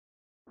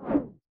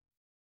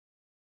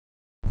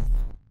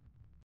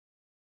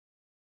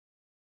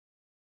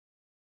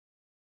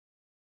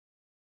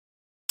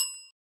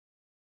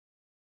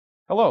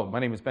Hello, my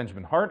name is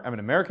Benjamin Hart. I'm an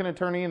American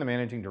attorney and the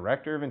Managing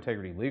Director of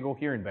Integrity Legal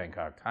here in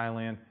Bangkok,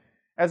 Thailand.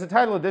 As the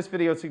title of this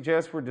video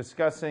suggests, we're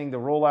discussing the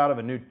rollout of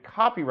a new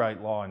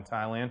copyright law in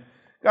Thailand.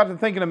 Got to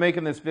thinking of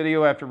making this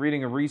video after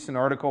reading a recent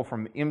article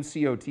from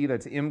MCOT,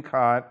 that's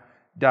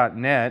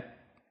mcot.net,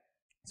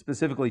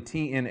 specifically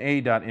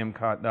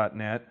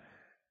tna.mcot.net.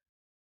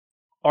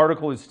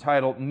 Article is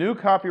titled, New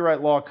Copyright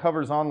Law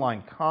Covers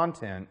Online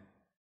Content.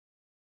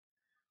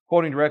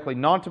 Quoting directly,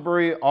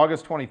 Nonthaburi,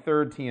 August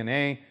 23rd,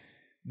 TNA.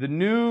 The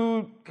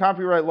new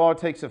copyright law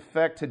takes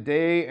effect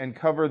today and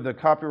covered the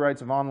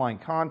copyrights of online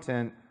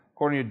content,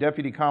 according to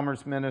Deputy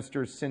Commerce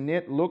Minister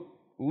Sinit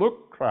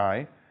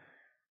Lukrai.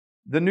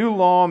 The new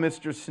law,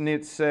 Mr.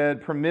 Sinit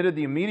said, permitted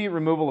the immediate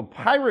removal of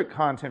pirate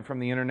content from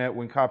the internet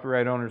when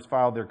copyright owners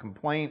filed their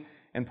complaint,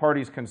 and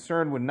parties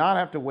concerned would not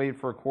have to wait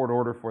for a court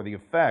order for the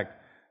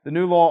effect. The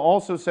new law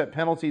also set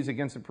penalties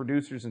against the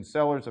producers and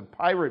sellers of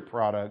pirate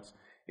products.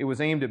 It was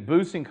aimed at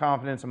boosting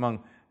confidence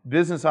among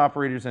business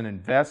operators and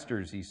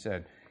investors, he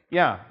said.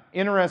 Yeah,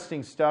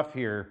 interesting stuff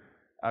here.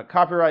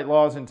 Copyright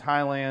laws in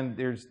Thailand,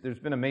 there's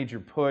been a major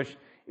push,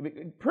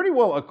 pretty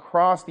well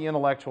across the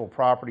intellectual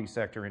property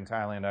sector in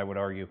Thailand, I would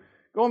argue.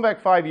 Going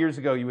back 5 years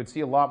ago, you would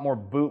see a lot more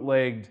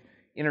bootlegged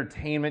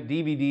entertainment,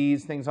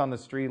 DVDs, things on the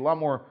street, a lot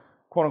more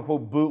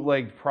quote-unquote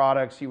bootlegged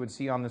products you would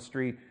see on the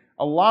street.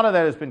 A lot of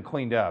that has been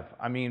cleaned up.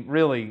 I mean,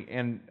 really,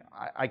 and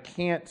I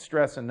can't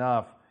stress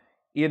enough,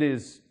 it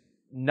is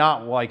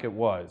not like it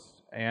was.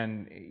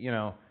 And, you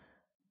know,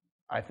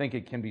 I think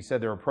it can be said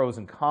there are pros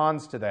and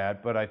cons to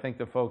that, but I think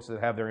the folks that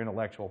have their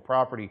intellectual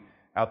property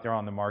out there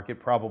on the market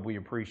probably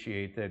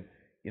appreciate that,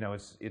 you know,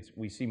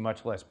 we see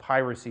much less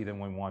piracy than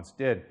we once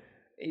did.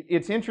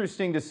 It's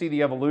interesting to see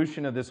the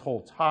evolution of this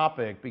whole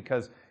topic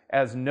because,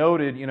 as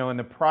noted, you know, in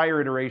the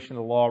prior iteration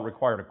of the law, it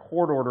required a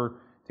court order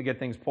to get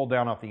things pulled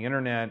down off the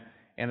internet,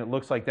 and it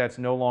looks like that's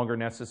no longer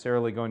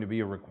necessarily going to be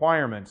a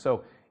requirement.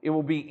 So it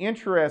will be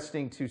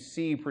interesting to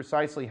see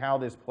precisely how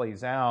this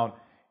plays out,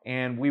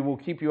 and we will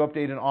keep you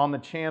updated on the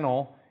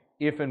channel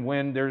if and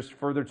when there's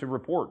further to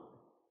report.